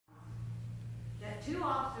that 2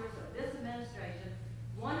 officers of this administration,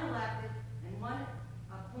 one elected and one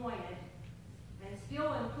appointed, and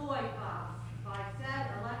still employed by said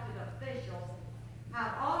elected officials,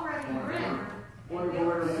 have already rendered Point of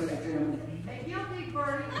order, Mr. Chairman. a guilty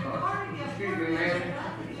verdict regarding the Excuse me, ma'am.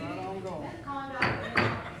 misconduct.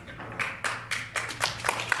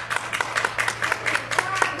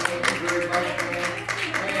 Thank you very much, ma'am.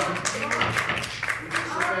 Ma'am, please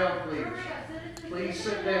sit down, please. Please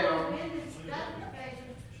sit down.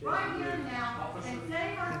 Right here and now, and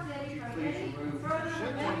save our city from any further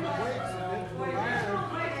manipulation or additional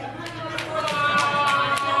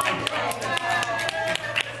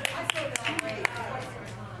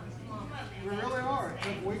We really are. It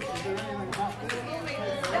took weeks to do anything about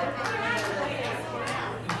this.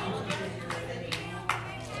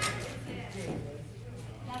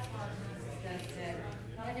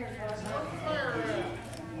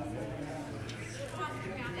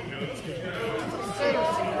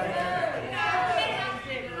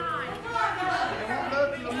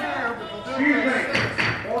 Excuse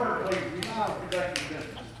me. Order, please. You know, conduct your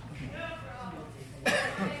business.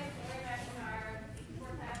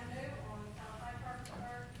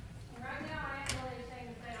 Right now, I am really ashamed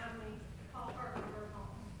to say I'm going to call Parkersburg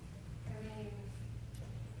home. I mean,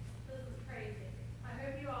 this is crazy. I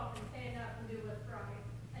hope you all can stand up and do what's right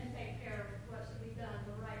and take care of what should be done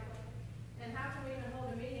the right way. And how can we even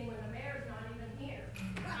hold a meeting when the mayor's not even here?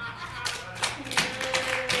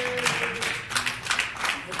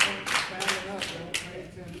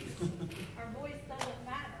 Our voice doesn't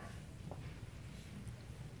matter.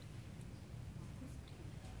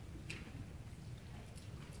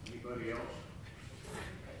 Anybody else?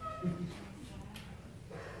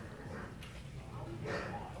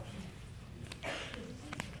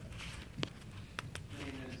 My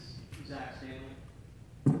name is Zach Stanley,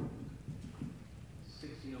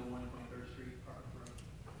 1601 23rd Street, Parkersburg.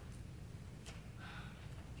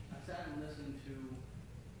 I sat and listened to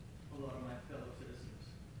a lot of my fellow citizens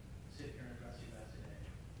sit here and address you guys today.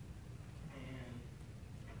 And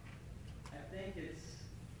I think it's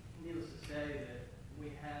needless to say that we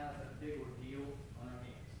have a big ordeal on our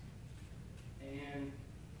hands. And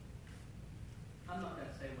I'm not going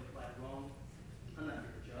to say what's right or wrong. I'm not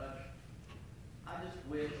here to judge. I just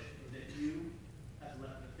wish that you, as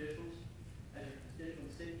elected officials, as your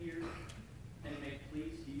constituents sit here and make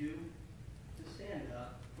pleas to you to stand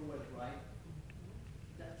up for what is right.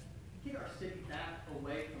 That get our city back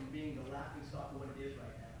away from being the laughingstock of what it is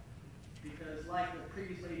right now. Because like the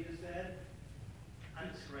previous lady just said, I'm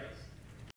disgraced.